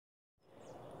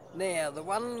Now, the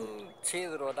one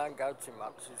chair that I don't go too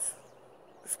much is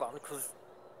this one because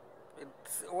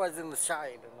it's always in the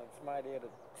shade and it's made out of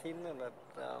tin and it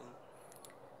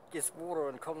gets water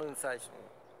and condensation.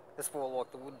 That's why I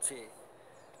like the wood chair.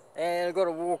 And I've got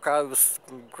to walk over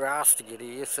some grass to get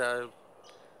here, so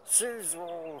shoes are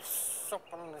all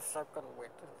soaking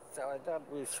wet. So I don't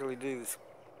usually do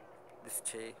this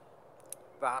chair.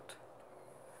 But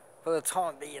for the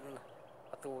time being,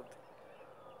 I thought,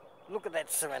 look at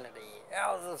that serenity.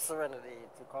 Hours of serenity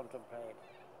to contemplate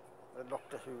the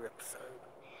Doctor Who episode.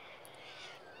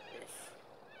 Yes,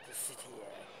 to sit here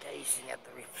gazing at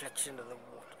the reflection of the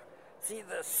water. See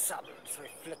the sun's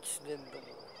reflection in the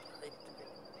water. It's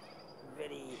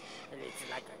very, it's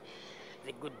like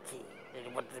the good tea.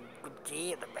 What the good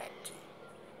tea and the bad tea.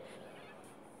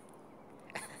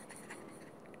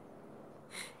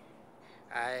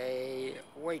 I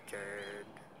waited.